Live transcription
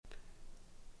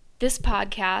This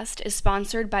podcast is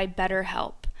sponsored by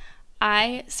BetterHelp.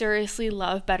 I seriously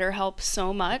love BetterHelp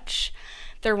so much.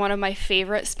 They're one of my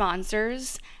favorite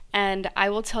sponsors, and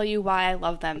I will tell you why I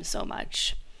love them so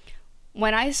much.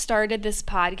 When I started this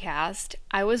podcast,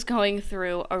 I was going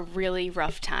through a really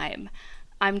rough time.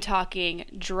 I'm talking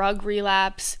drug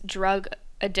relapse, drug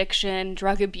addiction,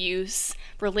 drug abuse,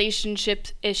 relationship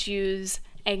issues,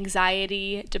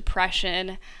 anxiety,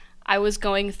 depression. I was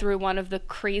going through one of the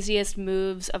craziest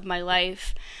moves of my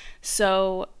life.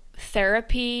 So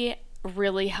therapy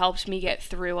really helped me get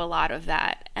through a lot of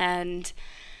that. And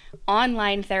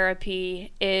online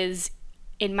therapy is,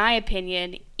 in my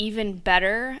opinion, even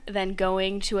better than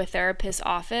going to a therapist's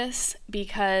office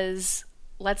because,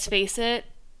 let's face it,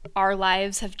 our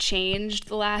lives have changed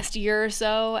the last year or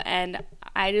so, and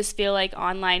I just feel like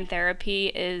online therapy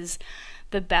is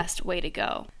the best way to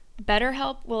go.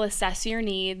 BetterHelp will assess your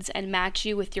needs and match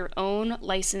you with your own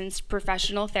licensed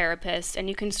professional therapist, and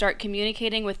you can start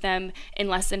communicating with them in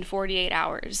less than 48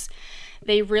 hours.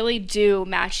 They really do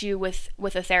match you with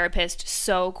a therapist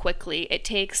so quickly. It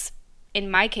takes, in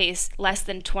my case, less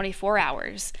than 24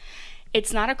 hours.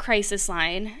 It's not a crisis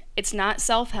line. It's not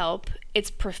self-help.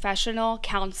 It's professional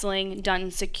counseling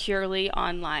done securely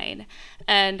online.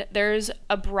 And there's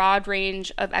a broad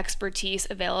range of expertise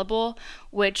available,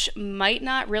 which might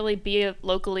not really be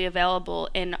locally available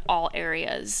in all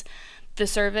areas. The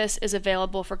service is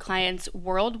available for clients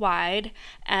worldwide,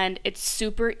 and it's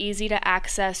super easy to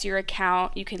access your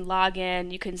account. You can log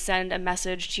in, you can send a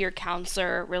message to your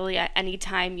counselor really at any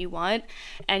time you want,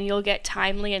 and you'll get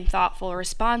timely and thoughtful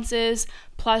responses.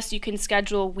 Plus, you can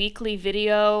schedule weekly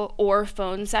video or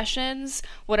phone sessions,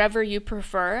 whatever you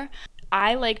prefer.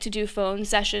 I like to do phone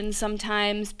sessions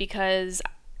sometimes because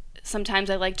sometimes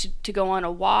I like to go on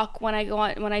a walk when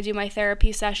I do my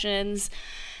therapy sessions.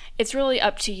 It's really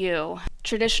up to you.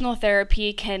 Traditional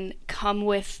therapy can come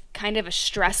with kind of a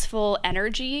stressful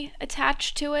energy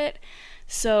attached to it.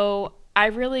 So I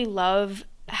really love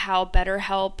how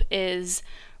BetterHelp is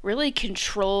really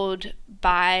controlled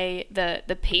by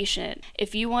the patient.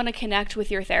 If you want to connect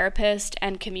with your therapist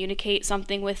and communicate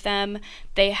something with them,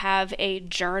 they have a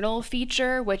journal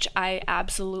feature, which I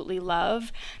absolutely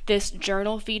love. This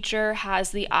journal feature has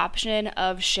the option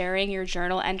of sharing your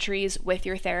journal entries with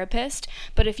your therapist,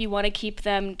 but if you want to keep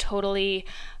them totally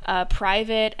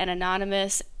private and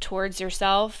anonymous towards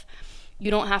yourself, you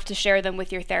don't have to share them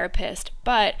with your therapist.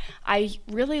 But I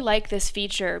really like this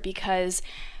feature because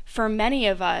for many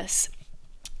of us,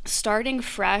 starting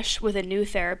fresh with a new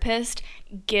therapist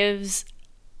gives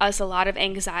us a lot of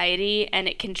anxiety and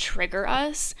it can trigger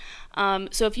us.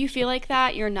 So if you feel like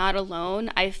that, you're not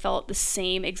alone. I felt the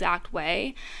same exact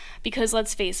way. Because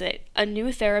let's face it, a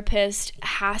new therapist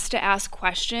has to ask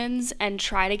questions and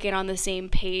try to get on the same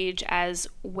page as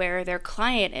where their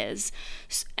client is.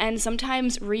 And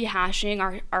sometimes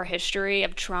rehashing our history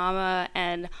of trauma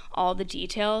and all the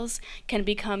details can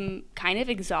become kind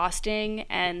of exhausting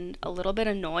and a little bit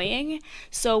annoying.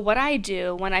 So what I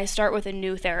do when I start with a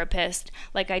new therapist,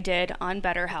 like I did on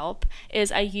BetterHelp,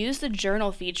 is I use the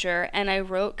journal feature and I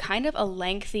wrote kind of a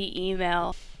lengthy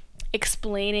email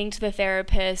explaining to the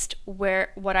therapist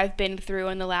what I've been through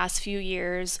in the last few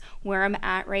years, where I'm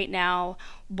at right now,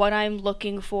 what I'm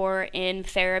looking for in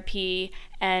therapy,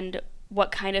 and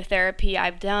what kind of therapy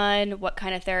I've done, what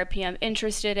kind of therapy I'm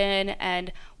interested in,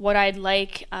 and what I'd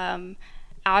like out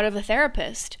of a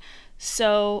therapist.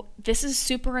 So this is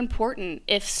super important.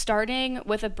 If starting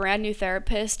with a brand new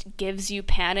therapist gives you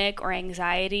panic or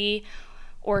anxiety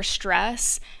or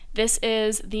stress, this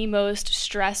is the most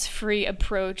stress-free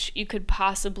approach you could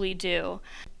possibly do.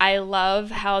 I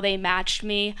love how they matched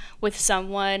me with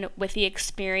someone with the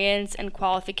experience and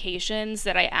qualifications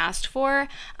that I asked for.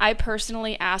 I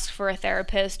personally asked for a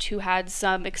therapist who had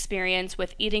some experience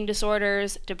with eating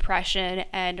disorders, depression,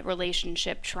 and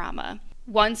relationship trauma.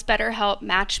 Once BetterHelp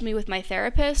matched me with my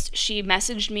therapist, she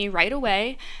messaged me right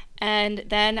away, and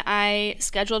then I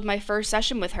scheduled my first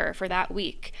session with her for that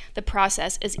week. The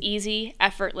process is easy,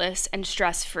 effortless, and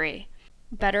stress-free.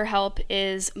 BetterHelp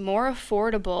is more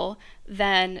affordable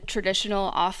than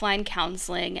traditional offline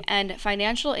counseling, and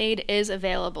financial aid is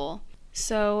available.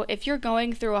 So if you're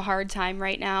going through a hard time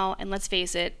right now, and let's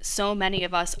face it, so many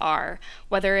of us are,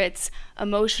 whether it's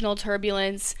emotional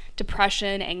turbulence,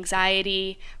 depression,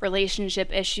 anxiety, relationship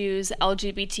issues,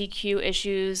 LGBTQ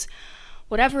issues,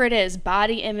 whatever it is,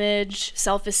 body image,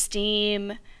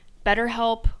 self-esteem,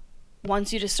 BetterHelp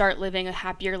wants you to start living a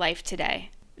happier life today.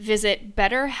 Visit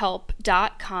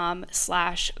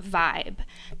betterhelp.com/vibe.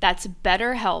 That's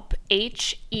BetterHelp,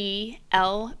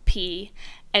 HELP,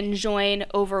 and join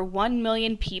over 1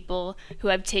 million people who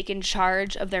have taken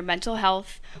charge of their mental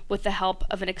health with the help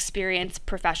of an experienced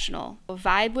professional.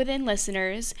 Vibe Within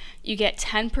listeners, you get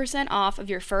 10% off of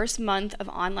your first month of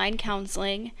online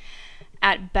counseling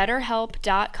at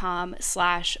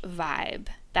betterhelp.com/vibe.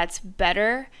 That's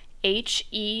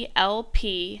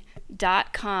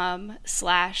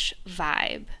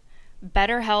betterhelp.com/vibe.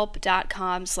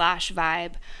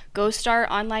 betterhelp.com/vibe. Go start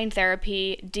online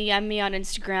therapy, DM me on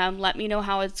Instagram, let me know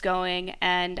how it's going,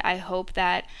 and I hope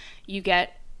that you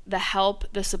get the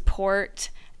help, the support,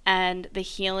 and the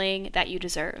healing that you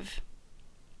deserve.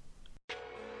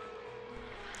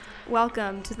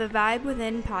 Welcome to the Vibe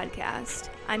Within podcast.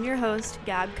 I'm your host,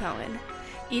 Gab Cohen.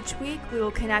 Each week, we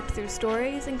will connect through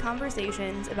stories and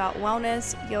conversations about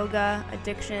wellness, yoga,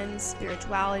 addictions,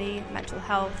 spirituality, mental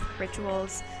health,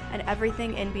 rituals, and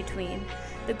everything in between.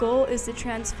 The goal is to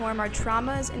transform our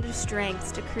traumas into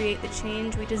strengths to create the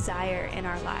change we desire in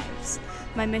our lives.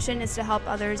 My mission is to help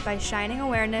others by shining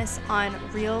awareness on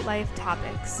real-life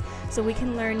topics so we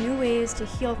can learn new ways to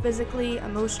heal physically,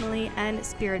 emotionally, and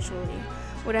spiritually.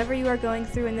 Whatever you are going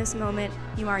through in this moment,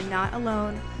 you are not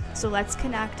alone. So let's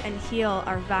connect and heal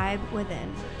our vibe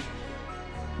within.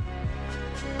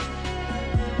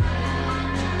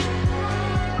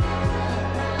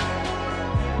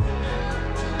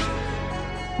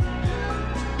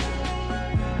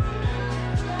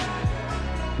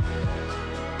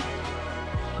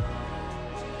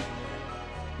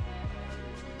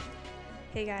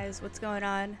 Hey guys, what's going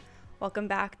on? Welcome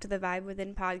back to the Vibe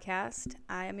Within podcast.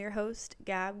 I am your host,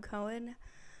 Gab Cohen.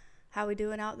 How we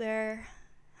doing out there?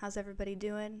 How's everybody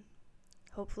doing?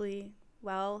 Hopefully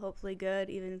well, hopefully good,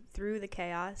 even through the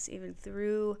chaos, even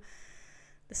through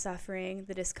the suffering,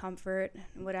 the discomfort,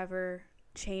 whatever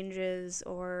changes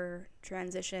or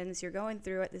transitions you're going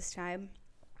through at this time.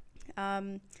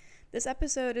 This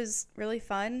episode is really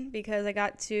fun because I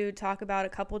got to talk about a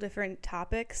couple different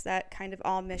topics that kind of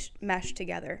all mesh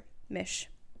together. Mesh.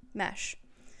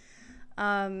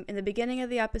 In the beginning of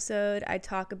the episode, I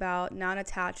talk about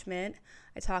non-attachment,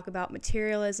 I talk about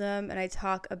materialism, and I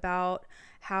talk about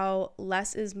how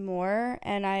less is more,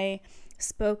 and I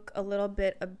spoke a little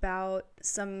bit about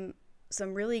some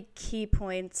really key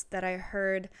points that I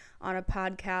heard on a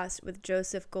podcast with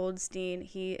Joseph Goldstein.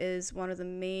 He is one of the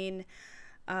main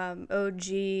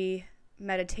OG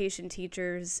meditation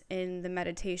teachers in the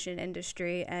meditation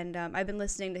industry, and I've been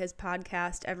listening to his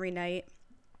podcast every night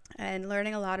and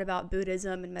learning a lot about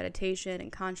Buddhism and meditation and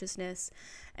consciousness,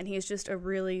 and he's just a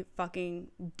really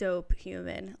fucking dope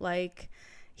human. Like,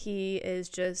 he is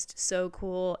just so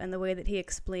cool, and the way that he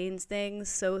explains things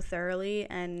so thoroughly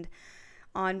and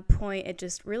on point, it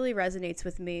just really resonates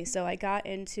with me. So I got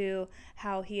into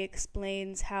how he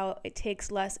explains how it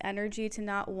takes less energy to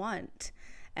not want,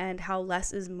 and how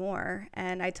less is more.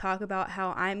 And I talk about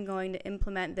how I'm going to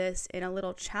implement this in a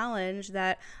little challenge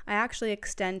that I actually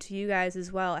extend to you guys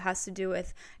as well. It has to do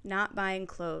with not buying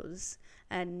clothes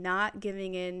and not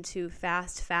giving in to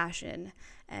fast fashion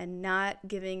and not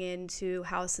giving in to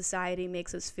how society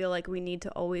makes us feel like we need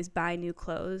to always buy new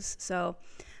clothes. So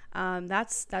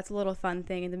that's a little fun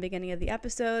thing in the beginning of the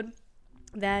episode.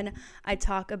 Then I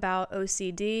talk about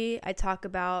OCD. I talk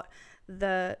about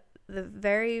the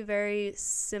very, very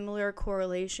similar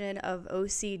correlation of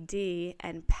OCD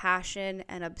and passion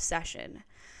and obsession.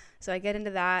 So I get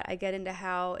into that. I get into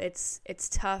how it's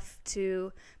tough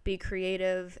to be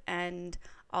creative and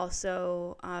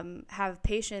also have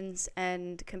patience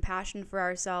and compassion for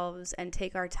ourselves and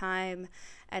take our time,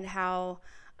 and how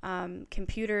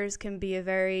computers can be a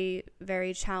very,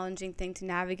 very challenging thing to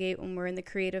navigate when we're in the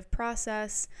creative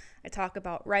process. I talk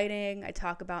about writing. I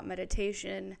talk about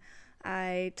meditation.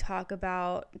 I talk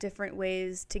about different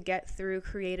ways to get through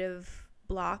creative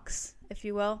blocks, if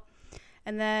you will.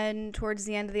 And then towards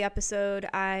the end of the episode,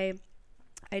 I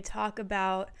talk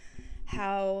about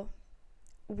how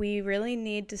we really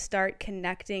need to start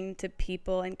connecting to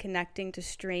people and connecting to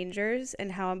strangers,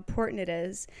 and how important it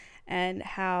is, and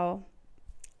how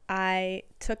I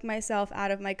took myself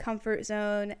out of my comfort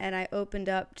zone and I opened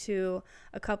up to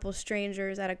a couple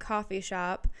strangers at a coffee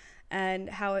shop, and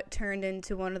how it turned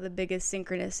into one of the biggest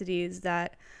synchronicities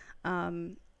that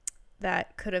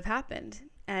could have happened.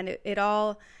 And it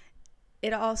all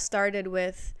started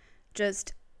with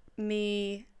just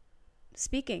me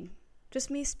speaking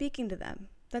to them.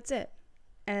 That's it.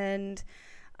 And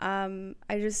I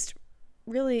just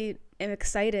really am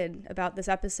excited about this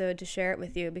episode to share it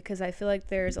with you, because I feel like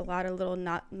there's a lot of little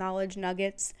knowledge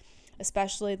nuggets,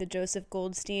 especially the Joseph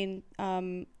Goldstein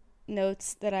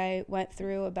notes that I went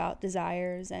through about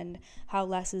desires and how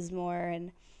less is more,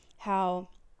 and how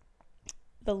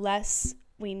the less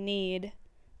we need,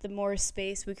 the more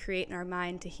space we create in our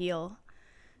mind to heal.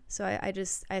 So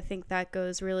I think that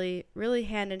goes really, really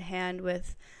hand in hand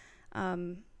with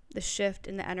the shift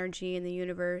in the energy in the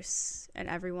universe and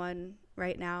everyone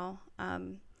right now.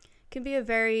 Can be a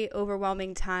very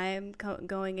overwhelming time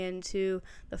going into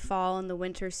the fall and the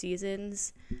winter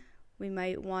seasons. We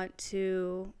might want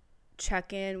to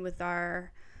check in with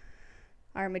our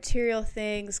material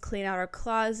things, clean out our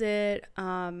closet,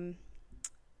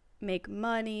 make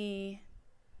money,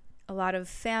 a lot of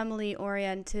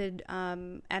family-oriented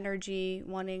energy,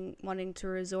 wanting to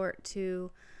resort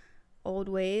to old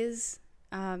ways.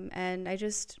 And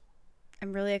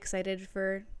I'm really excited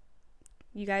for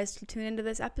you guys to tune into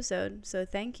this episode. So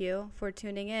thank you for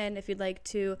tuning in. If you'd like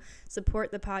to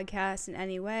support the podcast in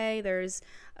any way, there's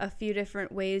a few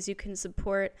different ways you can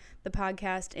support the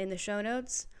podcast in the show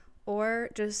notes, or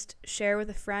just share with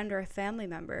a friend or a family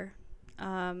member.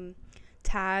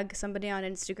 Tag somebody on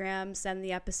Instagram, send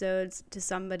the episodes to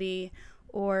somebody,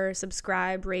 or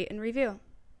subscribe, rate, and review.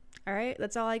 All right,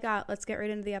 that's all I got. Let's get right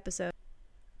into the episode.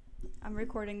 I'm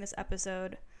recording this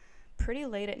episode pretty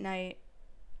late at night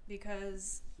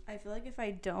because I feel like if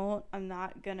I don't, I'm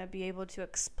not going to be able to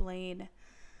explain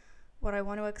what I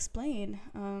want to explain,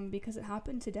 because it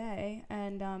happened today,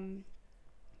 and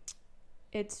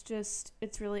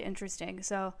it's really interesting.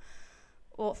 So,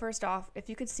 well, first off, if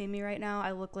you could see me right now,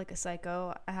 I look like a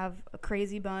psycho. I have a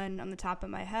crazy bun on the top of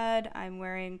my head. I'm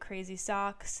wearing crazy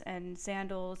socks and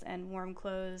sandals and warm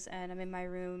clothes, and I'm in my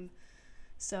room.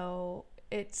 So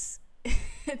it's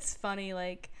funny,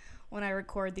 like, when I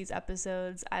record these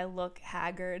episodes, I look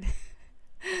haggard.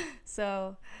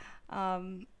 So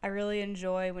I really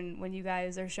enjoy when you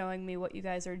guys are showing me what you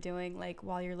guys are doing, like,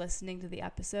 while you're listening to the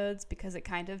episodes, because it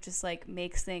kind of just, like,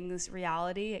 makes things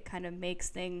reality. It kind of makes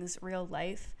things real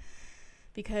life,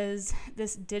 because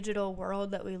this digital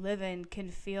world that we live in can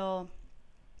feel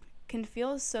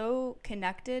so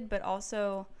connected, but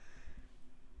also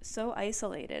so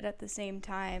isolated at the same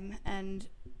time. And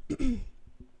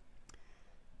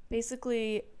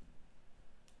basically,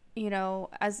 you know,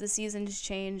 as the seasons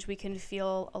change, we can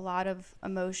feel a lot of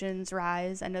emotions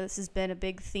rise. I know this has been a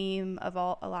big theme of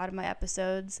a lot of my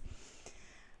episodes,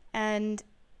 and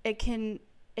it can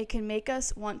make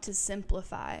us want to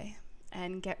simplify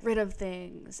and get rid of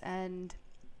things. And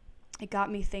it got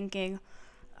me thinking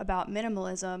about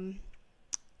minimalism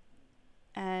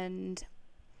and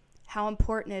how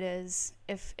important it is,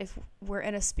 if we're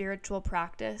in a spiritual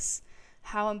practice,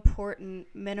 how important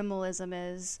minimalism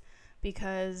is.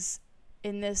 Because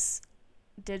in this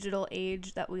digital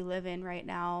age that we live in right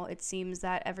now, it seems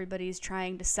that everybody's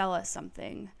trying to sell us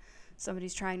something.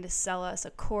 Somebody's trying to sell us a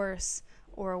course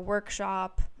or a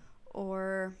workshop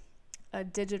or a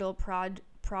digital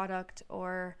product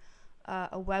or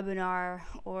a webinar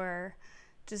or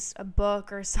just a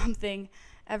book or something.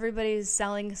 Everybody's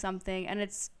selling something, and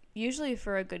it's usually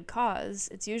for a good cause.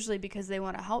 It's usually because they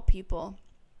want to help people.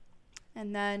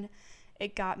 And then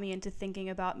it got me into thinking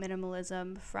about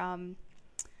minimalism from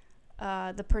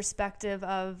the perspective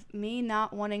of me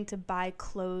not wanting to buy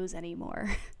clothes anymore.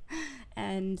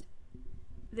 And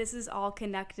this is all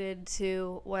connected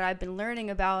to what I've been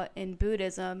learning about in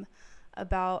Buddhism,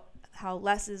 about how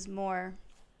less is more,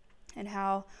 and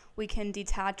how we can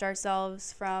detach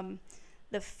ourselves from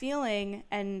the feeling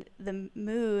and the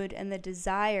mood and the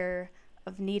desire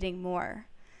of needing more.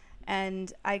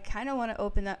 And I kind of want to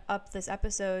open up this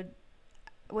episode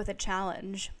with a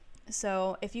challenge.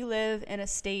 So if you live in a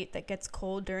state that gets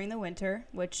cold during the winter,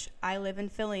 which I live in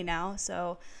Philly now,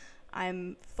 so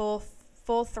I'm full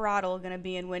throttle going to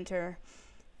be in winter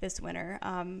this winter,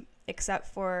 except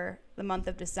for the month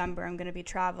of December. I'm going to be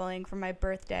traveling for my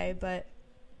birthday, but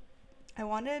I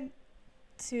wanted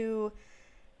to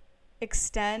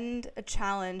extend a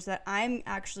challenge that I'm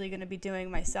actually going to be doing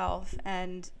myself.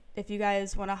 And if you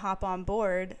guys want to hop on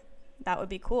board, that would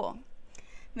be cool.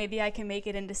 Maybe I can make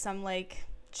it into some, like,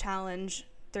 challenge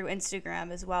through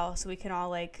Instagram as well, so we can all,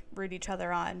 like, root each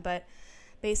other on. But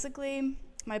basically,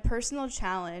 my personal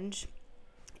challenge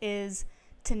is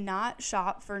to not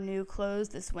shop for new clothes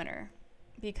this winter,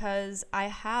 because I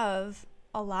have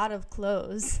a lot of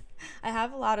clothes. I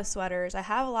have a lot of sweaters. I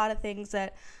have a lot of things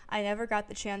that I never got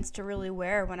the chance to really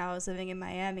wear when I was living in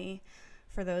Miami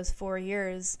for those 4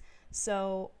 years.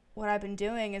 So what I've been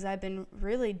doing is I've been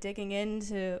really digging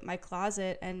into my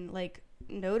closet and, like,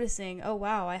 noticing, oh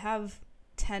wow, I have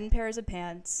 10 pairs of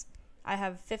pants, I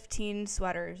have 15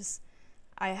 sweaters,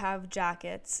 I have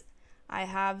jackets, I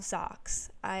have socks,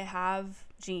 I have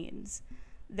jeans.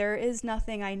 There is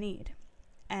nothing I need.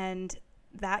 And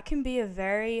that can be a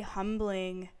very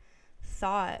humbling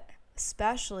thought,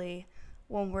 especially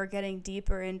when we're getting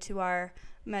deeper into our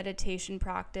meditation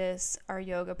practice, our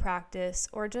yoga practice,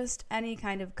 or just any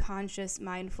kind of conscious,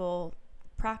 mindful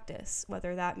practice,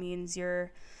 whether that means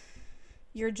you're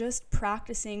just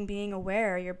practicing being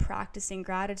aware, you're practicing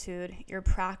gratitude, you're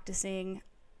practicing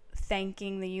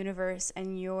thanking the universe,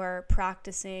 and you're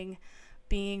practicing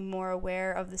being more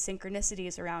aware of the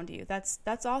synchronicities around you.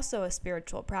 That's also a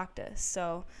spiritual practice.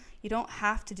 So you don't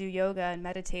have to do yoga and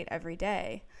meditate every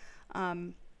day.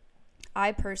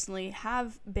 I personally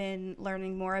have been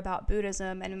learning more about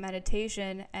Buddhism and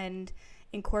meditation and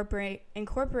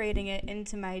incorporating it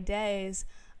into my days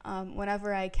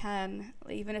whenever I can,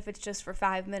 even if it's just for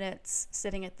 5 minutes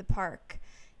sitting at the park,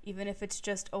 even if it's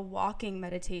just a walking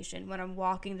meditation when I'm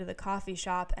walking to the coffee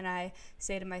shop and I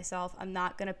say to myself, I'm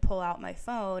not going to pull out my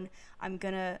phone, I'm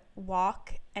going to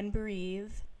walk and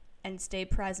breathe and stay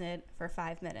present for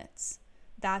 5 minutes.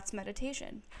 That's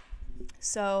meditation.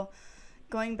 So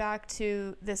going back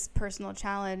to this personal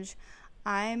challenge,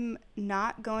 I'm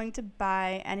not going to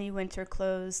buy any winter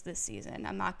clothes this season.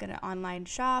 I'm not going to online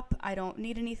shop. I don't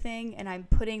need anything, and I'm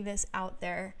putting this out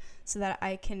there so that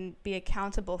I can be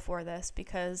accountable for this,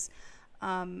 because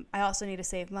I also need to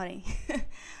save money.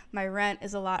 My rent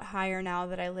is a lot higher now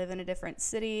that I live in a different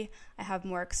city. I have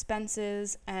more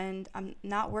expenses, and I'm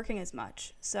not working as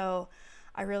much. So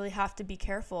I really have to be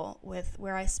careful with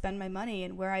where I spend my money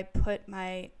and where I put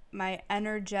my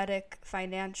energetic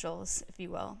financials, if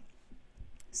you will.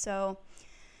 So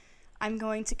I'm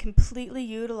going to completely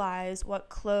utilize what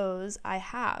clothes I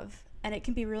have, and it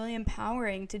can be really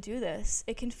empowering to do this.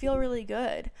 It can feel really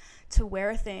good to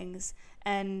wear things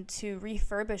and to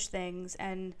refurbish things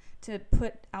and to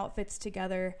put outfits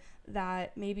together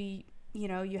that maybe,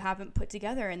 you haven't put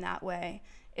together in that way.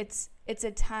 It's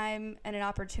a time and an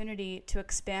opportunity to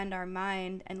expand our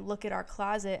mind and look at our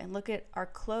closet and look at our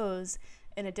clothes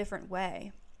in a different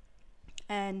way.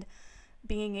 And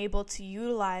being able to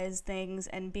utilize things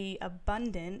and be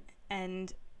abundant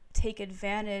and take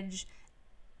advantage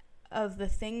of the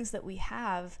things that we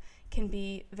have can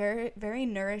be very, very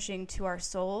nourishing to our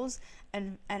souls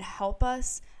and help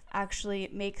us actually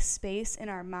make space in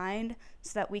our mind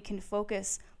so that we can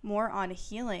focus more on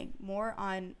healing, more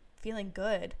on feeling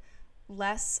good,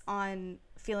 less on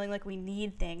feeling like we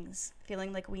need things,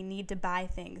 feeling like we need to buy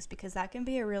things, because that can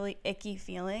be a really icky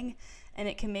feeling and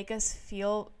it can make us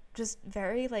feel just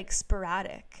very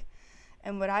sporadic.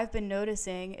 And what I've been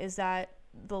noticing is that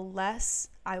the less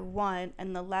I want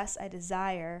and the less I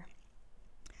desire,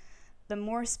 the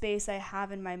more space I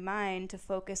have in my mind to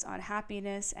focus on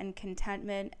happiness and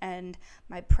contentment and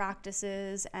my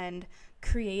practices and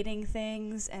creating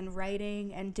things and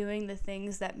writing and doing the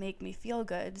things that make me feel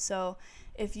good. So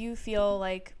if you feel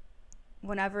like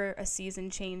whenever a season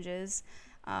changes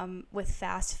with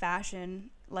fast fashion,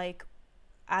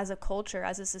 as a culture,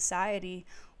 as a society,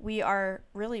 we are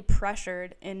really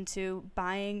pressured into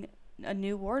buying a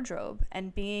new wardrobe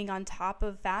and being on top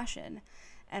of fashion.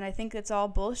 And I think it's all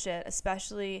bullshit,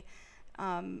 especially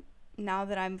now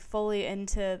that I'm fully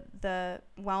into the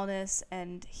wellness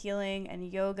and healing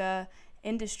and yoga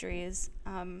industries.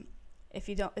 If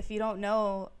you don't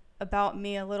know about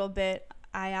me a little bit,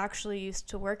 I actually used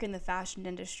to work in the fashion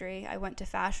industry. I went to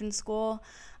fashion school.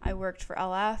 I worked for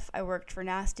LF. I worked for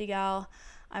Nasty Gal.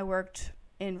 I worked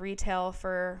in retail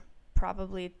for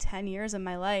probably 10 years of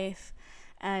my life.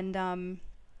 And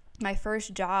my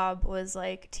first job was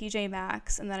TJ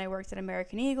Maxx, and then I worked at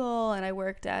American Eagle, and I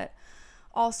worked at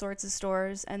all sorts of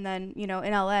stores. And then, in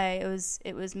LA,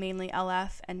 it was mainly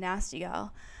LF and Nasty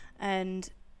Gal. And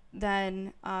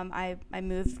then I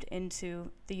moved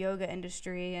into the yoga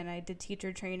industry, and I did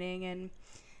teacher training. And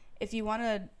if you want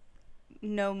to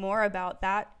know more about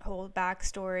that whole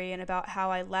backstory and about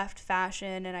how I left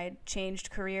fashion and I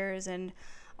changed careers and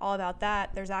all about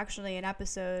that, there's actually an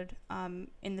episode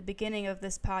in the beginning of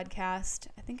this podcast.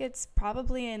 I think it's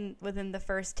probably within the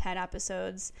first 10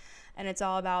 episodes, and it's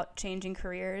all about changing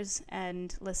careers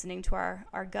and listening to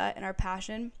our gut and our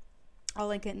passion. I'll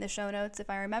link it in the show notes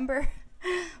if I remember.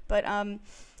 But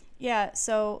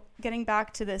so getting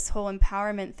back to this whole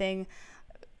empowerment thing,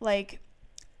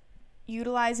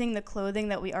 utilizing the clothing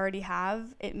that we already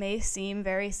have, it may seem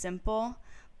very simple,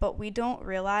 but we don't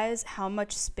realize how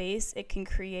much space it can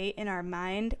create in our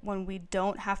mind when we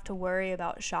don't have to worry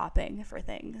about shopping for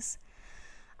things.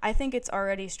 I think it's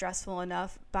already stressful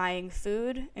enough buying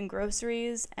food and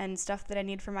groceries and stuff that I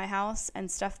need for my house and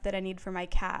stuff that I need for my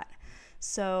cat,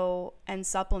 and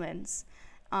supplements.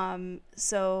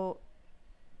 So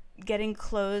getting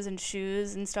clothes and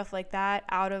shoes and stuff like that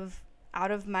out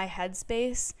of my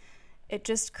headspace, it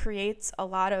just creates a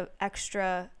lot of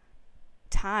extra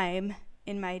time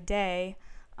in my day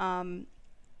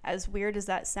as weird as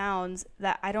that sounds,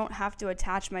 that I don't have to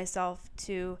attach myself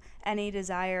to any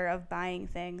desire of buying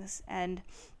things. And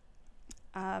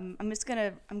I'm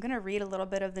gonna read a little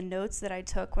bit of the notes that I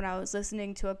took when I was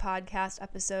listening to a podcast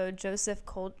episode, Joseph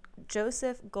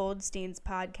Goldstein's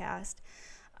podcast.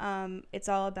 It's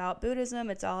all about Buddhism.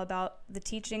 It's all about the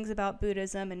teachings about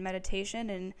Buddhism and meditation,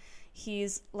 and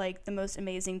he's like the most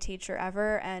amazing teacher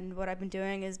ever. And what I've been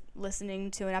doing is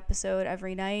listening to an episode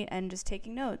every night and just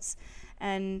taking notes.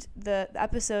 And the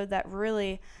episode that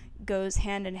really goes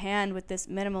hand in hand with this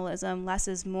minimalism, less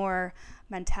is more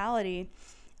mentality,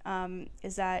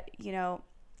 is that,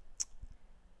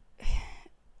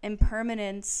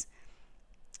 impermanence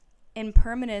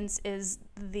is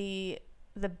the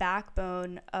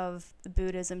backbone of the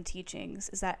Buddhism teachings,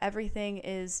 is that everything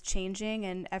is changing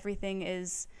and everything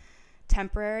is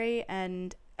temporary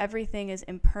and everything is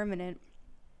impermanent.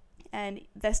 And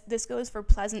this goes for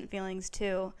pleasant feelings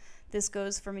too. This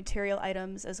goes for material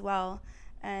items as well.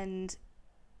 And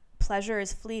pleasure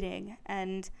is fleeting.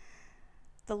 And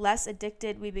the less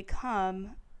addicted we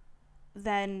become,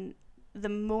 then the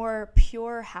more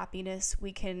pure happiness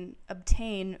we can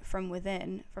obtain from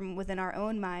within our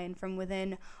own mind, from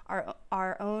within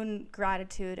our own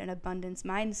gratitude and abundance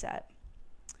mindset.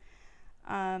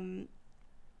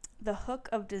 The hook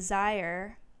of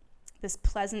desire, this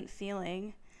pleasant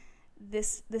feeling,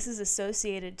 this is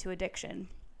associated to addiction.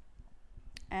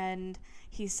 And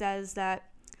he says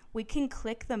that we can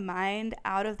click the mind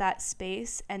out of that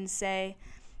space and say,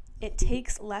 it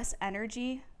takes less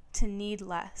energy to need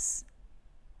less.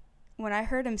 When I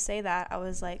heard him say that, I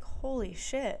was like, holy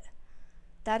shit,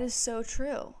 that is so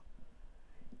true.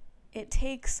 It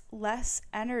takes less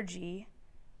energy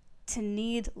to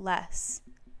need less.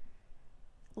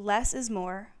 Less is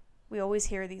more. We always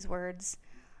hear these words.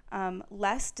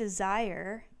 Less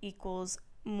desire equals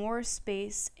more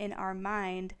space in our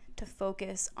mind to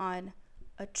focus on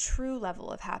a true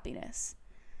level of happiness.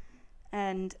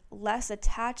 And less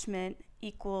attachment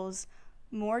equals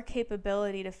more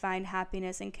capability to find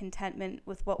happiness and contentment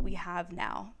with what we have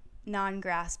now,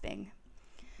 non-grasping.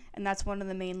 And that's one of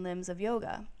the main limbs of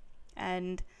yoga.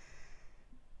 And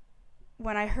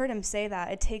when I heard him say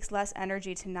that, it takes less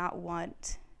energy to not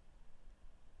want.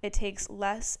 It takes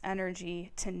less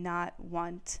energy to not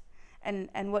want.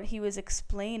 And what he was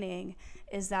explaining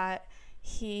is that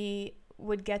he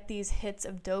would get these hits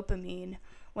of dopamine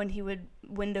when he would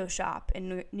window shop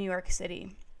in New York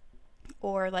City,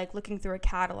 or like looking through a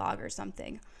catalog or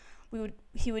something.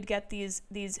 He would get these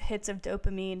hits of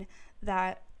dopamine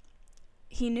that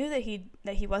he knew that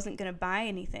he wasn't going to buy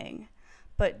anything,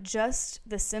 but just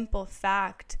the simple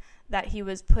fact that he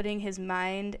was putting his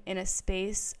mind in a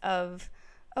space of,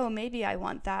 oh, maybe I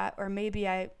want that, or maybe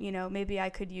I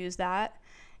could use that.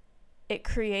 It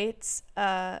creates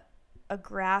a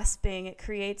grasping. It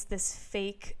creates this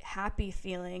fake happy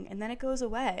feeling, and then it goes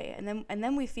away, and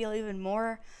then we feel even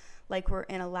more like we're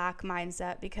in a lack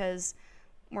mindset because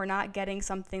we're not getting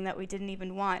something that we didn't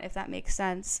even want, if that makes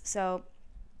sense. So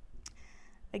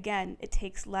again, it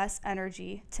takes less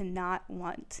energy to not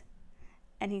want.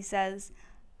 And he says,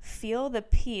 feel the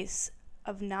peace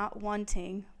of not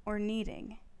wanting or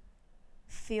needing.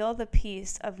 Feel the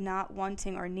peace of not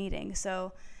wanting or needing.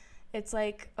 So it's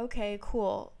like, okay,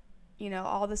 cool.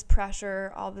 All this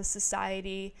pressure, all the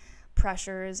society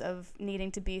pressures of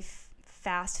needing to be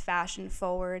fast fashion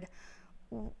forward.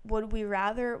 Would we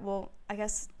rather, well, I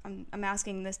guess I'm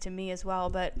asking this to me as well,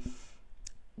 but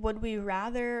would we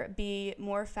rather be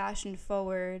more fashion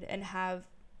forward and have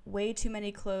way too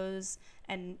many clothes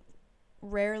and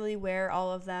rarely wear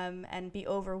all of them and be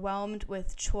overwhelmed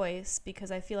with choice?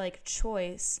 Because I feel like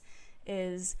choice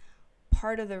is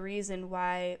part of the reason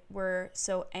why we're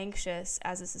so anxious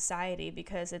as a society,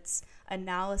 because it's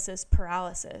analysis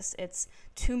paralysis. It's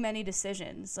too many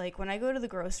decisions. Like when I go to the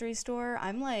grocery store,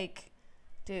 I'm like,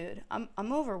 dude, I'm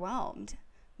overwhelmed.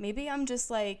 Maybe I'm just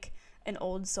like an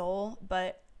old soul,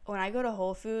 but when I go to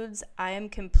Whole Foods, I am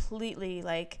completely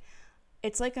like,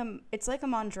 it's like I'm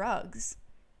on drugs.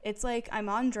 It's like I'm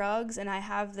on drugs and I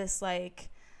have this like,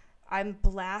 I'm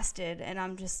blasted and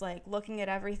I'm just like looking at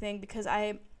everything, because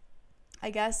I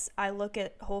guess I look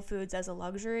at Whole Foods as a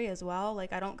luxury as well.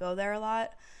 Like I don't go there a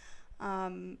lot.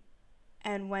 And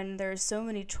when there's so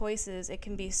many choices, it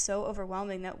can be so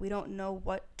overwhelming that we don't know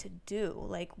what to do.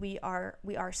 Like we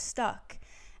are stuck.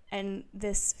 And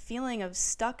this feeling of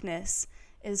stuckness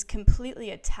is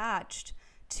completely attached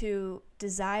to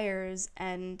desires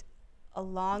and a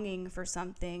longing for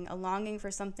something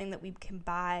that we can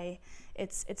buy.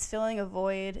 It's filling a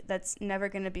void that's never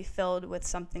going to be filled with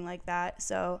something like that.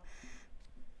 So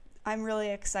I'm really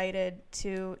excited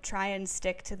to try and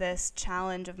stick to this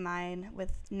challenge of mine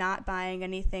with not buying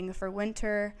anything for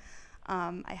winter.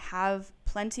 I have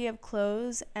plenty of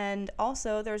clothes, and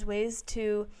also there's ways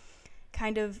to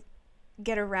kind of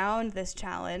get around this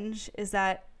challenge is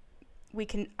that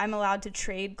I'm allowed to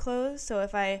trade clothes. So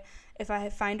if I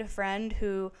find a friend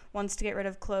who wants to get rid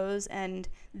of clothes and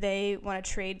they want to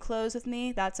trade clothes with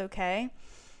me, that's okay.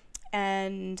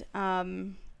 And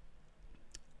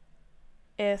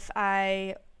if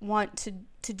I want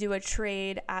to do a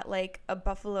trade at like a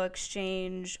Buffalo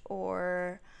Exchange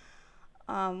or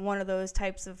one of those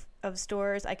types of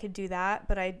stores, I could do that,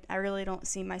 but I really don't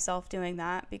see myself doing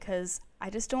that because I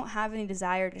just don't have any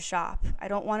desire to shop. I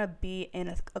don't want to be in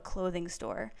a clothing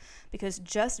store, because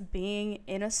just being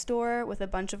in a store with a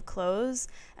bunch of clothes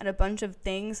and a bunch of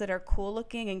things that are cool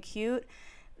looking and cute,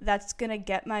 that's going to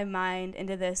get my mind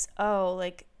into this, oh,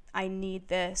 like I need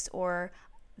this, or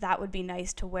that would be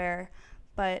nice to wear.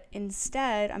 But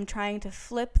instead, I'm trying to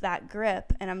flip that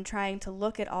grip, and I'm trying to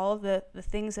look at all of the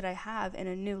things that I have in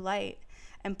a new light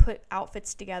and put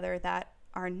outfits together that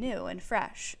are new and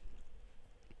fresh.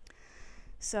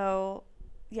 So,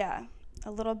 yeah,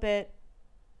 a little bit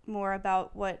more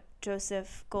about what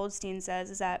Joseph Goldstein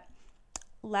says is that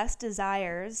less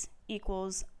desires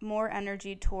equals more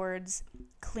energy towards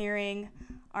clearing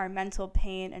our mental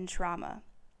pain and trauma.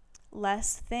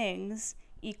 Less things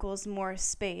equals more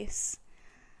space.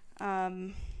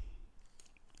 And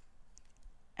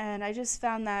I just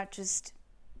found that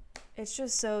it's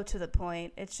just so to the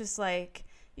point. It's just like,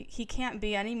 he can't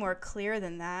be any more clear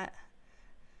than that.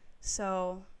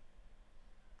 So,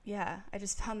 yeah, I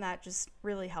just found that just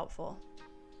really helpful.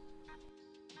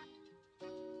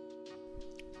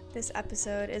 This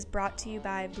episode is brought to you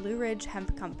by Blue Ridge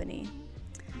Hemp Company.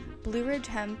 Blue Ridge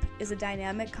Hemp is a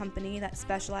dynamic company that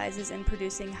specializes in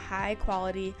producing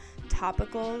high-quality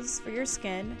topicals for your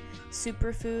skin,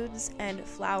 superfoods, and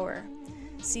flour.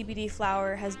 CBD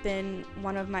flour has been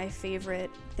one of my favorite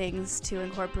things to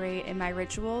incorporate in my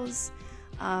rituals.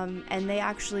 And they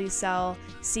actually sell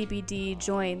CBD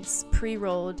joints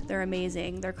pre-rolled. They're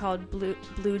amazing. They're called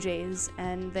Blue Jays,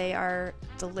 and they are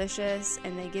delicious,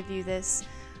 and they give you this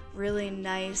really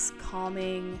nice,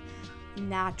 calming,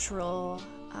 natural,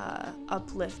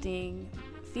 uplifting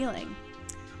feeling.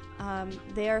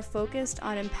 They are focused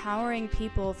on empowering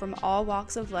people from all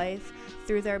walks of life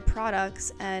through their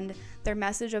products and their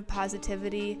message of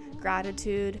positivity,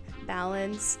 gratitude,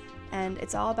 balance, and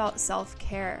it's all about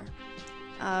self-care.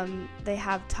 They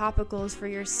have topicals for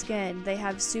your skin. They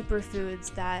have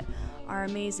superfoods that are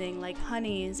amazing, like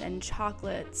honeys and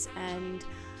chocolates, and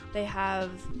they have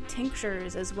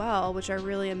tinctures as well, which are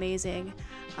really amazing.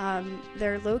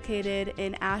 They're located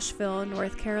in Asheville,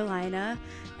 North Carolina,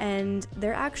 and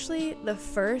they're actually the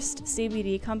first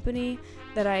CBD company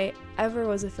that I ever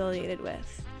was affiliated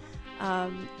with.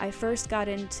 I first got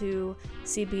into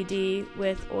CBD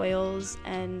with oils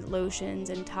and lotions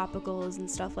and topicals and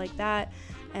stuff like that,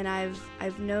 and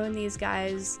I've known these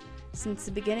guys since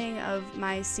the beginning of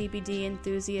my CBD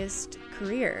enthusiast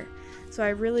career. So I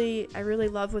really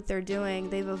love what they're doing.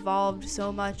 They've evolved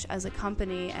so much as a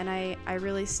company, and I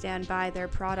really stand by their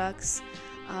products.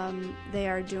 They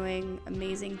are doing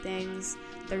amazing things.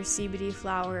 Their CBD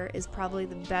flower is probably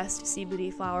the best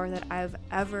CBD flower that I've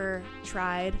ever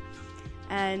tried.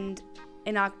 And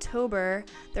in October,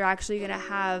 they're actually going to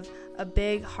have a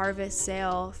big harvest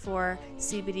sale for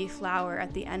CBD flower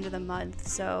at the end of the month.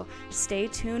 So stay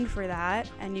tuned for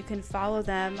that, and you can follow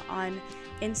them on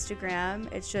Instagram.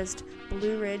 It's just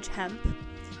Blue Ridge Hemp,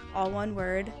 all one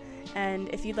word. And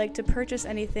if you'd like to purchase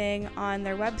anything on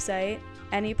their website,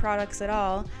 any products at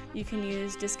all, you can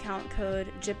use discount code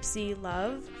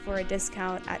GYPSYLOVE for a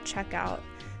discount at checkout.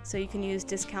 So you can use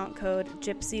discount code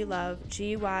GYPSYLOVE,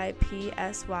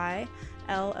 GYPSYLOVE,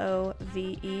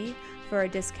 for a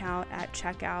discount at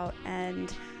checkout.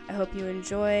 And I hope you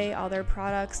enjoy all their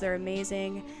products. They're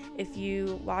amazing. If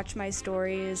you watch my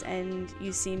stories and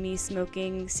you see me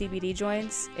smoking CBD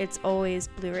joints, it's always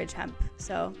Blue Ridge Hemp.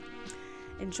 So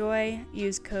enjoy.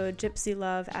 Use code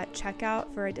GYPSYLOVE at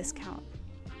checkout for a discount.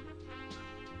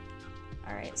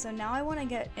 Alright, so now I want to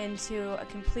get into a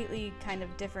completely kind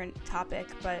of different topic,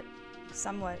 but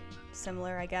somewhat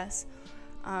similar, I guess.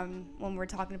 When we're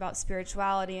talking about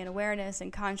spirituality and awareness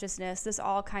and consciousness, this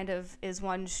all kind of is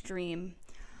one stream.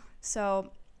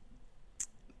 So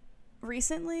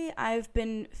recently I've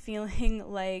been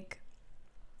feeling like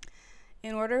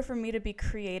in order for me to be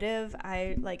creative,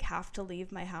 I have to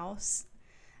leave my house.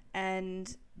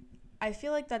 And I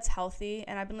feel like that's healthy,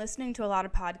 and I've been listening to a lot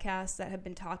of podcasts that have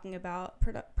been talking about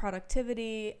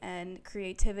productivity and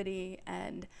creativity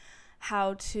and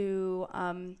how to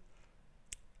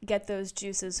get those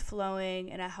juices flowing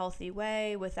in a healthy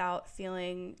way without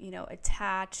feeling,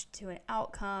 attached to an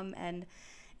outcome. And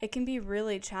it can be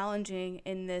really challenging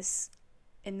in this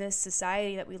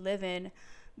society that we live in,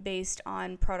 based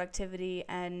on productivity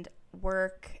and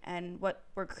work and what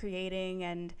we're creating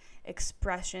and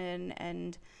expression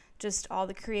and just all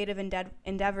the creative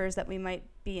endeavors that we might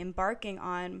be embarking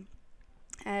on.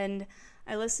 And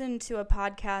I listened to a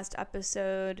podcast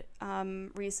episode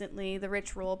recently, the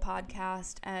Rich Roll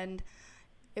podcast, and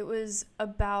it was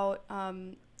about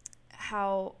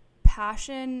how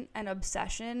passion and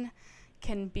obsession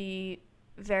can be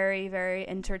very, very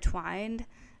intertwined.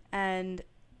 And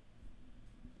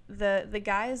the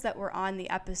guys that were on the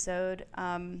episode,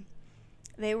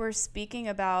 they were speaking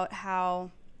about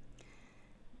how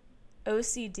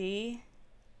OCD,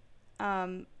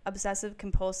 obsessive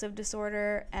compulsive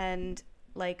disorder, and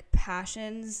like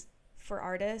passions for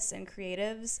artists and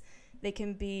creatives, they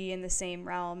can be in the same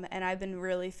realm. And I've been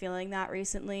really feeling that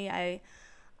recently.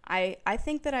 I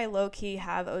think that I low-key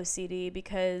have OCD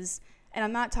because, and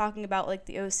I'm not talking about like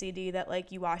the OCD that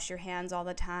like you wash your hands all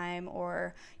the time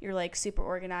or you're like super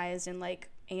organized and like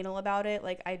anal about it.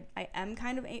 Like I am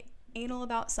kind of anal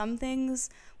about some things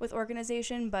with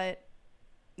organization, but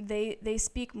they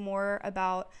speak more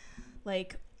about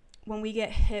like when we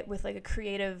get hit with like a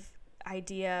creative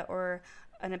idea or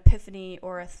an epiphany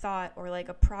or a thought or like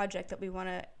a project that we want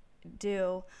to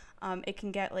do, it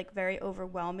can get like very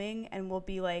overwhelming, and we'll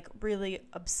be like really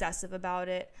obsessive about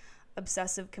it,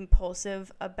 obsessive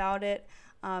compulsive about it,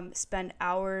 spend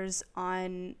hours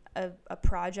on a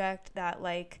project that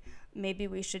like maybe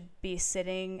we should be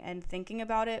sitting and thinking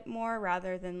about it more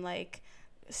rather than like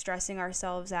stressing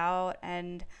ourselves out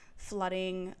and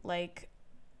flooding like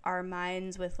our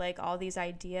minds with like all these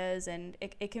ideas. And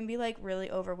it can be like really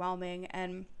overwhelming.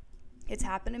 And it's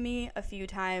happened to me a few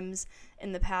times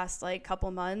in the past like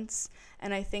couple months,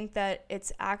 and I think that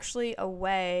it's actually a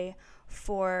way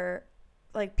for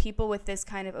like people with this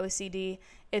kind of OCD,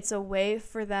 it's a way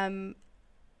for them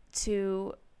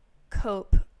to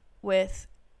cope with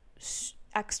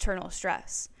external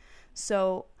stress.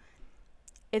 So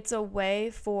it's a way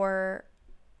for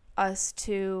us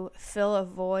to fill a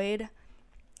void.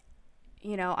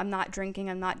 I'm not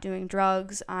drinking, I'm not doing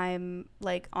drugs, I'm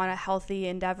like on a healthy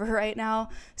endeavor right now.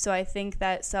 So I think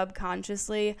that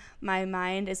subconsciously my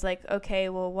mind is like, okay,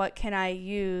 well, what can I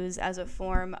use as a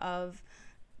form of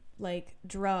like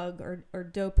drug or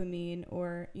dopamine,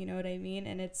 or you know what I mean?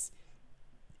 And it's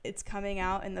coming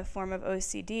out in the form of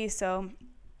OCD. So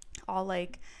I'll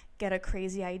like get a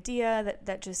crazy idea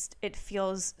that just, it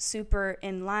feels super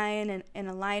in line and in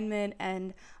alignment,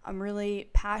 and I'm really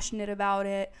passionate about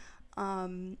it.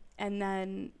 And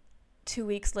then 2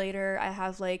 weeks later, I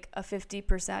have like a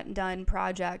 50% done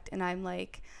project, and I'm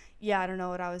like, yeah, I don't know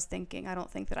what I was thinking. I don't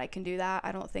think that I can do that.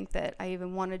 I don't think that I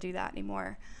even want to do that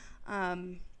anymore.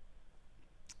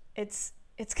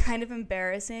 It's kind of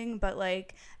embarrassing, but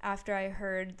like after I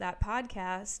heard that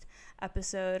podcast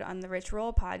episode on the Rich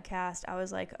Roll podcast, I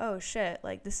was like, oh shit,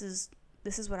 like this is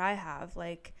what I have,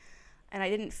 like. And I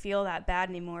didn't feel that bad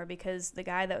anymore because the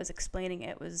guy that was explaining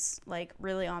it was like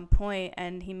really on point,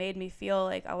 and he made me feel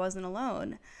like I wasn't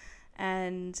alone.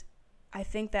 And I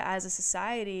think that as a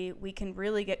society, we can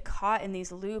really get caught in these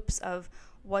loops of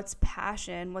what's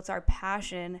passion, what's our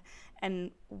passion,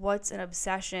 and what's an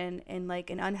obsession in like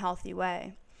an unhealthy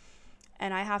way.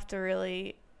 And I have to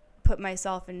really put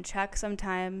myself in check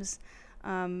sometimes.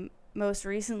 Most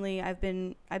recently, I've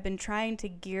been trying to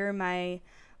gear my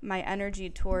energy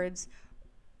towards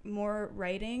more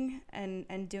writing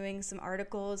and doing some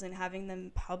articles and having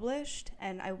them published,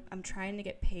 and I'm trying to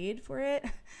get paid for it,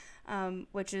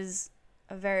 which is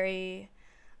a very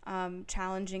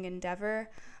challenging endeavor.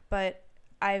 But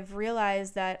I've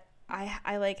realized that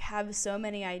I like have so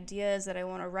many ideas that I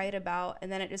want to write about,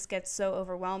 and then it just gets so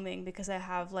overwhelming because I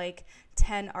have like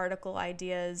 10 article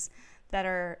ideas that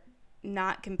are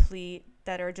not complete,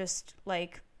 that are just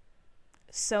like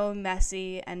so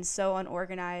messy and so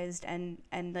unorganized, and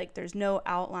like there's no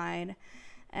outline.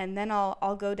 And then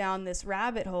I'll go down this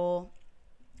rabbit hole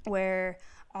where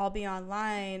I'll be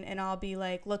online and I'll be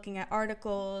like looking at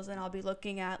articles, and I'll be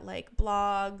looking at like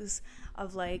blogs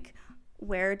of like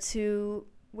where to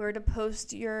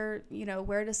post your,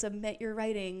 where to submit your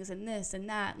writings and this and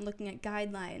that, and looking at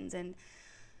guidelines. And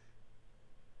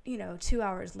 2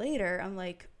 hours later, I'm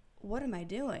like, what am I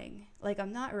doing? Like,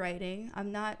 I'm not writing.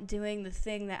 I'm not doing the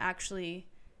thing that actually,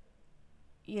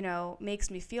 makes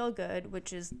me feel good,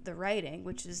 which is the writing,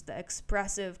 which is the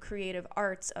expressive, creative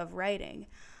arts of writing.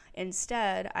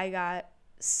 Instead, I got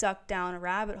sucked down a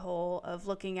rabbit hole of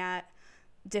looking at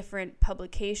different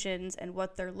publications and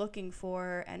what they're looking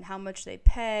for and how much they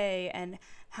pay and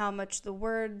how much the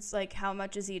words, like how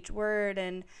much is each word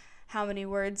and how many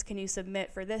words can you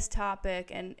submit for this topic.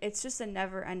 And it's just a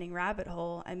never ending rabbit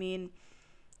hole. I mean,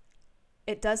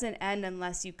 it doesn't end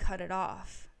unless you cut it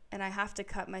off. And I have to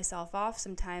cut myself off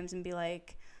sometimes and be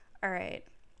like, all right,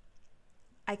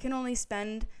 I can only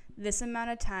spend this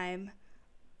amount of time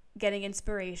getting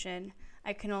inspiration.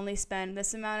 I can only spend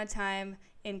this amount of time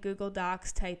in Google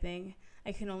Docs typing.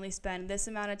 I can only spend this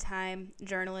amount of time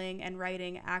journaling and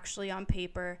writing actually on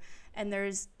paper. And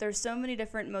there's so many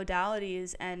different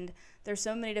modalities, and there's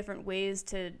so many different ways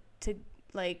to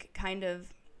like kind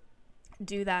of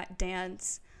do that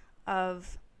dance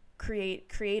of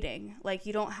creating. Like,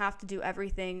 you don't have to do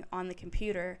everything on the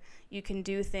computer. You can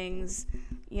do things,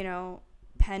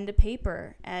 pen to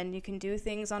paper, and you can do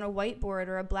things on a whiteboard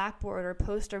or a blackboard or a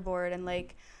poster board. And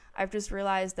like, I've just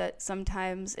realized that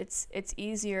sometimes it's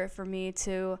easier for me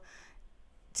to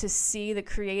see the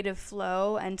creative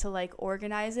flow and to like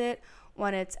organize it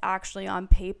when it's actually on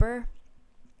paper.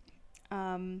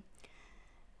 And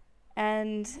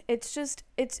it's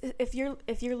if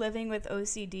you're living with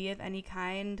OCD of any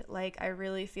kind, like, I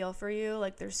really feel for you.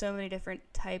 Like, there's so many different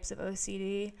types of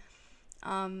OCD.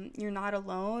 You're not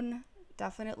alone.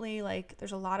 Definitely, like,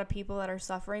 there's a lot of people that are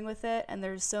suffering with it, and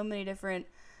there's so many different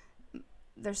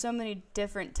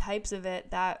types of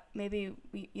it that maybe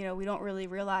we don't really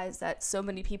realize that so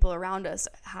many people around us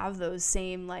have those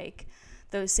same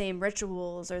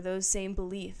rituals or those same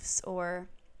beliefs or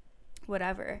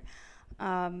whatever.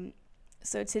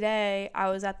 So today I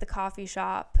was at the coffee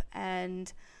shop,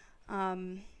 and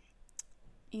I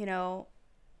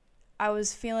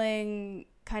was feeling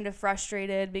kind of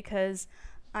frustrated because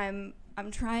I'm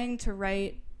trying to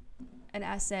write an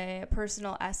essay, a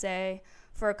personal essay,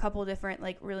 for a couple different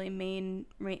like really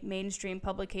mainstream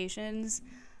publications.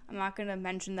 I'm not going to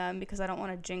mention them because I don't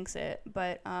want to jinx it,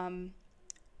 but I'm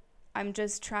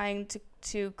just trying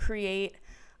to create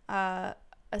a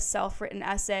self-written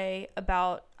essay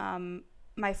about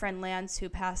my friend Lance, who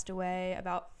passed away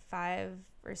about 5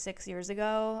 or 6 years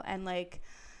ago. And like,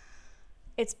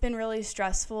 it's been really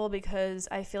stressful because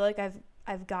I feel like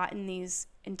I've gotten these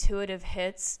intuitive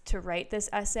hits to write this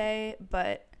essay,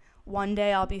 but one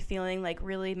day I'll be feeling like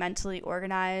really mentally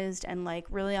organized and like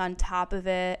really on top of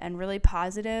it and really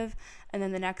positive, and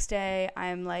then the next day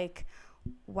I'm like,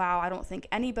 wow, I don't think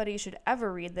anybody should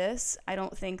ever read this. I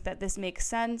don't think that this makes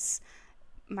sense.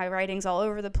 My writing's all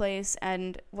over the place.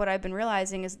 And what I've been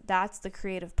realizing is that's the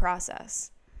creative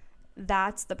process.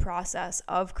 That's the process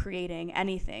of creating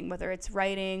anything, whether it's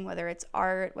writing, whether it's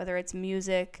art, whether it's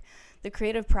music. The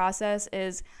creative process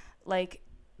is like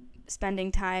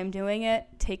spending time doing it,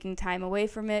 taking time away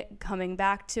from it, coming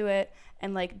back to it,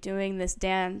 and like doing this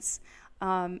dance,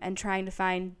 and trying to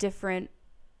find different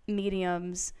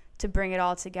mediums to bring it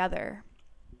all together.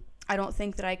 I don't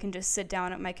think that I can just sit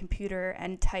down at my computer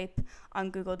and type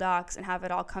on Google Docs and have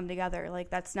it all come together. Like,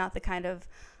 that's not the kind of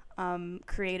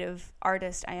creative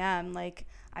artist I am. Like,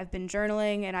 I've been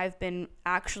journaling and I've been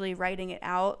actually writing it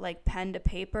out, like pen to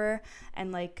paper,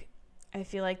 and like, I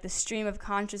feel like the stream of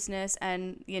consciousness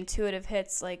and the intuitive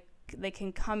hits, like, they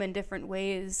can come in different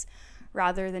ways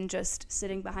rather than just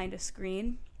sitting behind a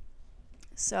screen.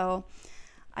 So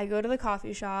I go to the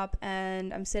coffee shop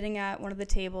and I'm sitting at one of the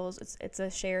tables. It's a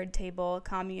shared table, a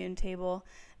commune table,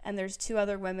 and there's 2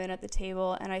 other women at the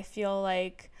table, and I feel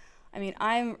like,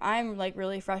 I'm like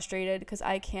really frustrated because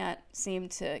I can't seem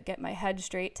to get my head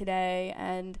straight today,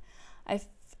 and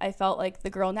I felt like the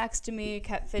girl next to me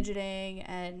kept fidgeting,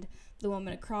 and the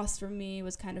woman across from me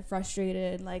was kind of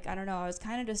frustrated. Like, I don't know, I was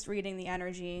kind of just reading the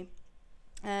energy,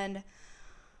 and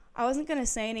I wasn't going to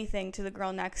say anything to the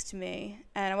girl next to me,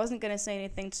 and I wasn't going to say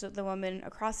anything to the woman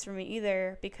across from me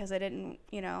either, because I didn't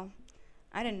know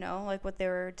like what they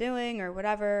were doing or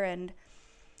whatever. And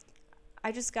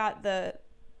I just got the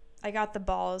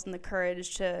balls and the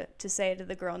courage to say to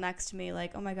the girl next to me,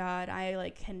 like, oh my God,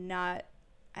 I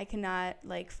cannot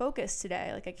like focus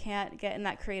today. Like, I can't get in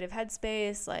that creative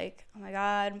headspace. Like, oh my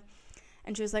God.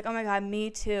 And she was like, oh my God,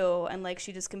 me too. And like,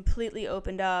 she just completely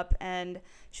opened up, and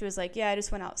she was like, yeah, I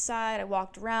just went outside, I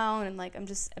walked around, and like, I'm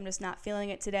just not feeling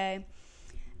it today.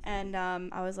 And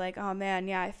I was like, oh man,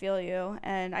 yeah, I feel you.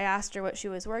 And I asked her what she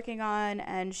was working on,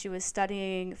 and she was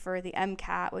studying for the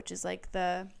MCAT, which is like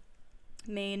the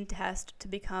main test to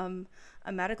become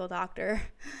a medical doctor.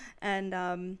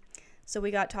 And so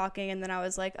we got talking, and then I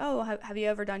was like, oh, have you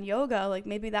ever done yoga? Like,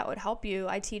 maybe that would help you.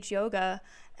 I teach yoga,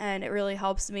 and it really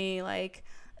helps me, like,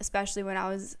 especially when I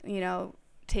was,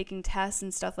 taking tests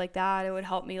and stuff like that. It would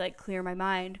help me, like, clear my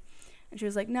mind. And she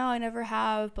was like, no, I never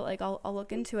have, but like I'll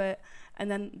look into it.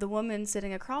 And then the woman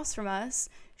sitting across from us,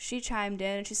 she chimed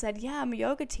in and she said, yeah, I'm a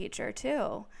yoga teacher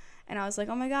too. And I was like,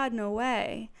 oh my God, no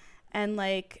way. And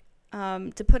like,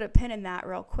 to put a pin in that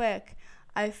real quick,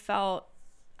 I felt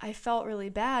really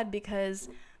bad because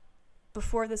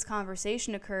before this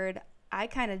conversation occurred, I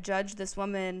kind of judged this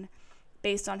woman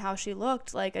based on how she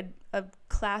looked, like a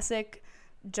classic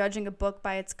judging a book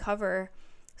by its cover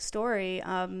story.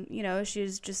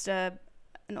 She's just an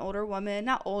older woman,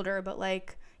 not older, but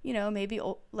like, maybe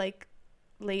like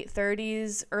late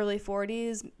 30s, early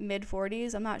 40s, mid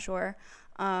 40s, I'm not sure.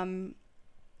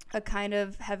 A kind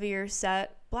of heavier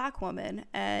set black woman.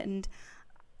 And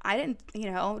I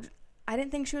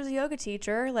didn't think she was a yoga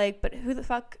teacher, like, but who the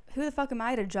fuck am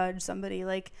I to judge somebody?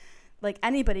 Like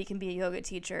anybody can be a yoga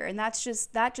teacher. And that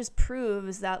just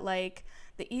proves that like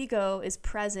the ego is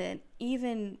present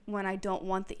even when I don't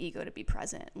want the ego to be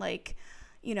present. Like,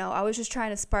 I was just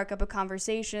trying to spark up a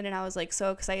conversation, and I was like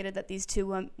so excited that these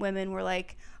two women were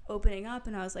like opening up,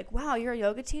 and I was like, wow, you're a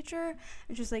yoga teacher?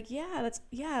 And she's like, yeah,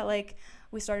 like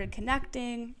we started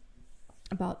connecting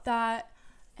about that.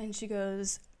 And she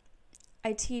goes,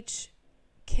 I teach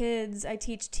kids, I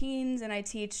teach teens, and I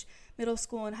teach middle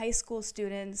school and high school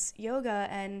students yoga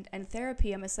and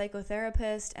therapy. I'm a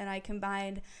psychotherapist, and I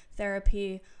combined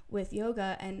therapy with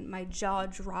yoga, and my jaw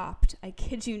dropped. I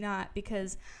kid you not,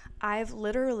 because I've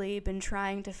literally been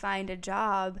trying to find a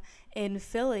job in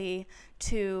Philly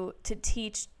to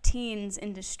teach teens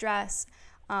in distress,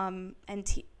 and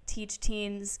teach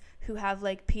teens who have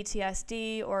like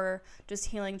PTSD or just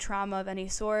healing trauma of any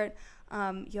sort,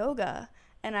 yoga.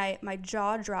 And my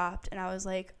jaw dropped, and I was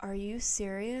like, are you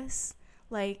serious?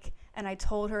 Like, and I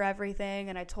told her everything,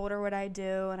 and I told her what I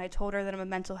do, and I told her that I'm a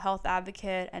mental health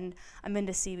advocate, and I'm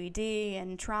into CBD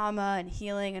and trauma and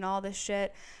healing and all this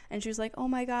shit. And she was like, oh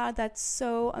my God, that's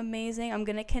so amazing. I'm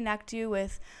going to connect you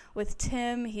with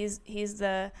Tim. He's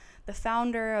the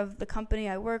founder of the company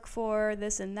I work for,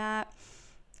 this and that.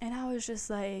 And I was just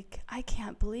like, I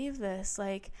can't believe this.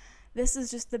 Like, this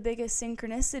is just the biggest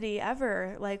synchronicity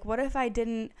ever. Like, what if I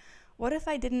didn't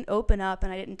open up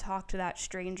and I didn't talk to that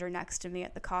stranger next to me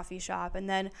at the coffee shop? And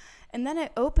then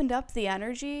it opened up the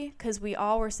energy, because we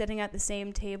all were sitting at the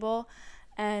same table.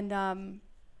 And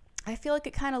I feel like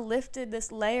it kind of lifted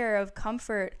this layer of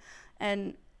comfort,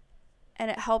 and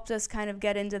it helped us kind of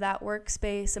get into that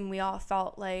workspace, and we all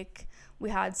felt like we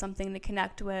had something to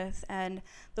connect with. And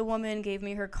the woman gave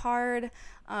me her card.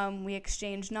 We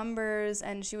exchanged numbers,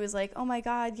 and she was like, oh my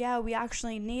God, yeah, we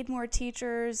actually need more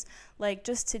teachers. Like,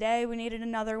 just today we needed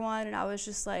another one. And I was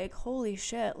just like, holy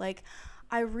shit. Like,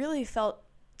 I really felt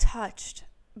touched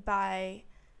by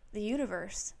the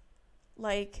universe.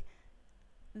 Like,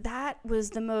 that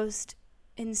was the most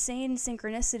insane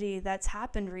synchronicity that's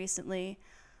happened recently.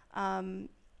 Other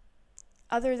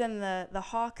than the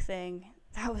hawk thing,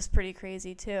 that was pretty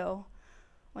crazy too.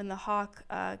 When the hawk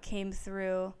came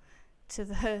through to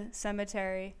the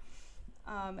cemetery,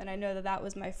 and I know that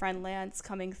was my friend Lance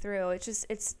coming through.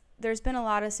 There's been a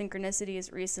lot of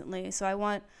synchronicities recently, so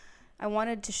I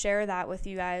wanted to share that with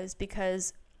you guys,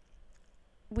 because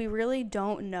we really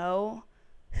don't know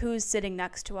who's sitting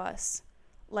next to us.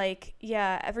 Like,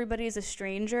 yeah, everybody's a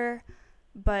stranger,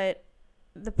 but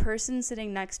the person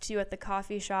sitting next to you at the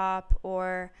coffee shop,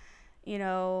 or,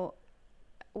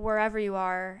 wherever you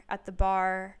are at the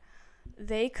bar,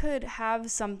 they could have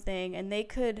something, and they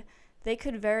could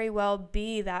very well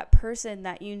be that person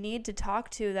that you need to talk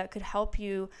to, that could help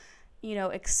you,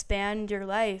 expand your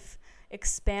life,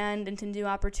 expand into new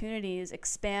opportunities,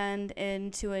 expand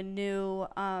into a new,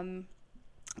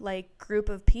 group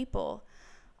of people,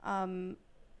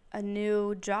 a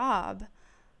new job,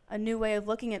 a new way of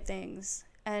looking at things.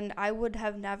 And I would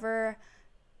have never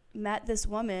met this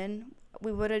woman.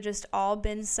 We would have just all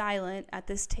been silent at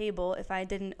this table if I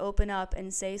didn't open up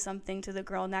and say something to the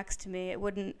girl next to me.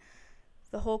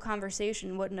 The whole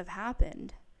conversation wouldn't have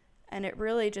happened. And it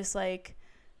really just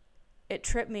it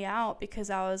tripped me out, because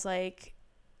I was like,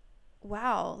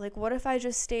 wow, like, what if I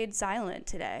just stayed silent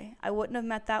today? I wouldn't have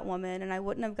met that woman, and I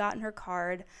wouldn't have gotten her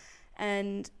card.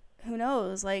 And who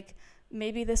knows, like,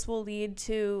 maybe this will lead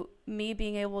to me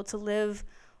being able to live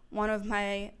one of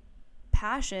my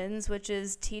passions, which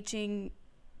is teaching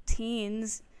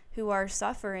teens who are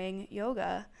suffering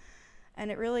yoga. And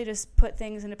it really just put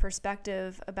things into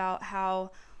perspective about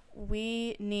how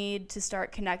we need to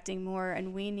start connecting more,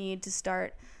 and we need to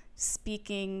start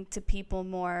speaking to people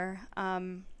more,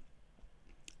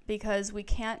 because we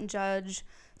can't judge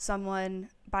someone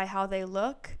by how they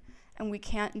look, and we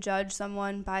can't judge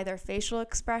someone by their facial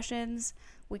expressions.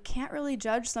 We can't really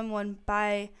judge someone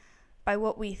by by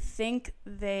what we think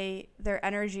their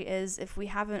energy is if we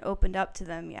haven't opened up to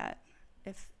them yet,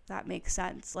 if that makes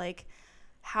sense. Like,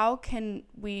 how can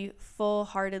we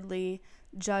full-heartedly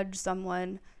judge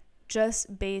someone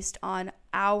just based on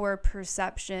our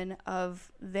perception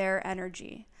of their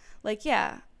energy? Like,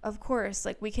 yeah, of course,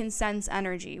 like, we can sense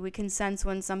energy. We can sense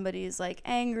when somebody's like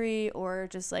angry or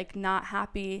just like not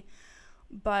happy.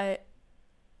 But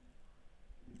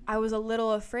I was a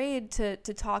little afraid to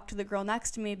talk to the girl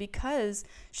next to me because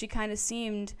she kind of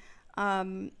seemed,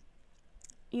 a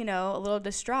little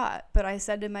distraught. But I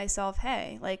said to myself,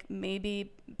 hey, like,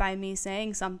 maybe by me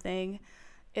saying something,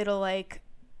 it'll like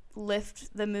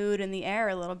lift the mood in the air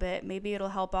a little bit. Maybe it'll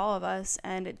help all of us.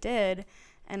 And it did.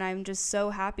 And I'm just so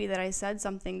happy that I said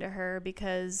something to her,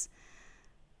 because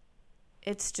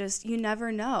it's just, you never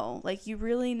know. Like, you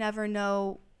really never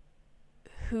know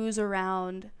who's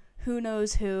around, who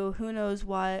knows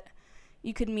what.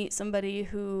 You could meet somebody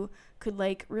who could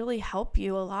like really help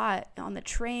you a lot on the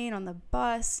train, on the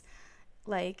bus,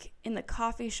 like in the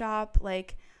coffee shop.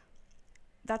 Like,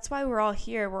 that's why we're all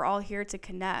here. We're all here to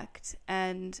connect,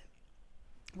 and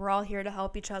we're all here to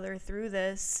help each other through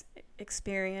this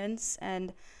experience.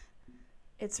 And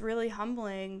it's really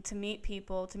humbling to meet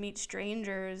people, to meet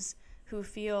strangers who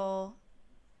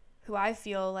I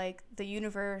feel like the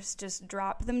universe just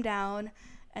dropped them down.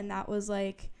 And that was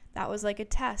like a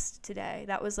test today.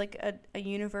 That was like a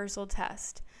universal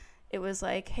test. It was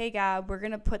like, hey, Gab, we're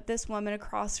going to put this woman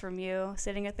across from you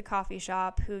sitting at the coffee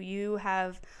shop who you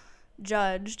have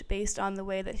judged based on the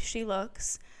way that she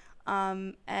looks.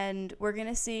 And we're going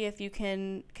to see if you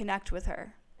can connect with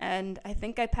her. And I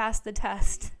think I passed the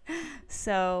test.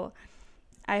 So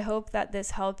I hope that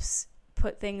this helps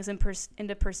put things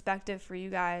into perspective for you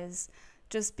guys.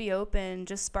 Just be open,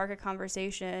 just spark a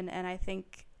conversation. And I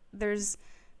think there's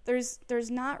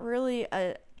not really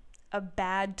a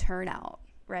bad turnout,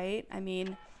 right? I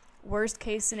mean, worst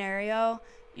case scenario,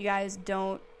 you guys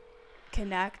don't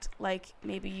connect like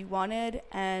maybe you wanted,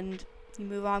 and you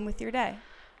move on with your day.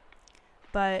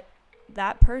 But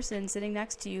that person sitting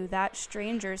next to you, that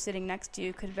stranger sitting next to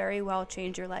you, could very well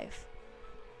change your life.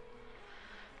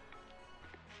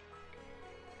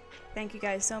 Thank you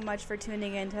guys so much for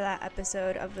tuning in to that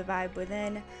episode of The Vibe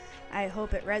Within. I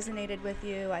hope it resonated with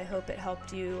you. I hope it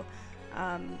helped you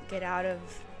get out of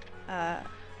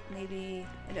maybe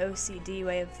an OCD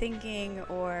way of thinking,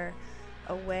 or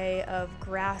a way of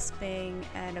grasping,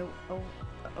 and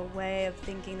a way of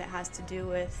thinking that has to do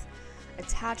with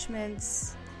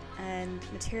attachments and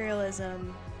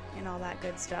materialism and all that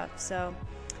good stuff. So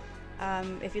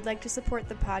if you'd like to support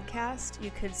the podcast,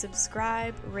 you could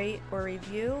subscribe, rate, or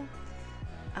review.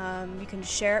 You can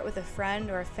share it with a friend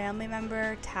or a family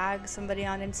member, tag somebody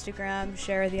on Instagram,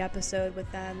 share the episode with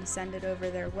them, send it over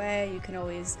their way. You can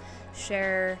always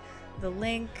share the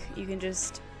link. You can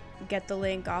just get the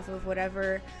link off of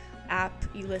whatever app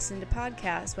you listen to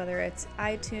podcasts, whether it's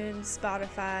iTunes,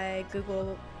 Spotify,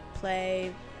 Google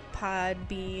Play,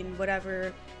 Podbean,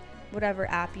 whatever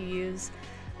app you use.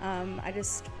 I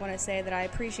just want to say that I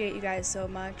appreciate you guys so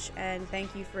much, and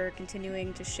thank you for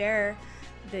continuing to share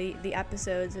the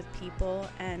episodes with people.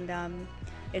 And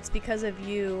it's because of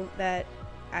you that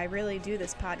I really do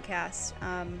this podcast.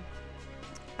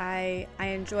 I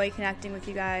enjoy connecting with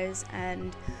you guys,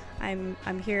 and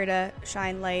I'm here to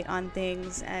shine light on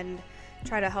things and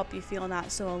try to help you feel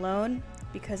not so alone,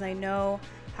 because I know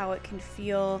how it can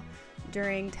feel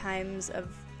during times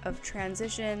of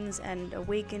transitions and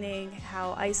awakening,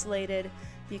 how isolated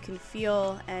you can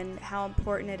feel, and how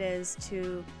important it is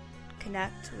to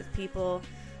connect with people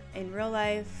in real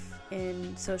life,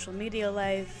 in social media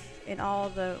life, in all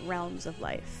the realms of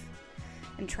life,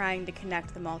 and trying to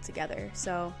connect them all together.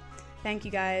 So thank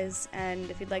you guys. And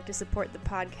if you'd like to support the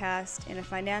podcast in a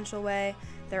financial way,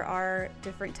 there are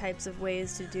different types of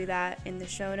ways to do that in the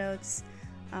show notes.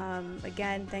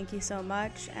 Again, thank you so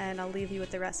much, and I'll leave you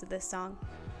with the rest of this song.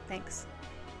 Thanks.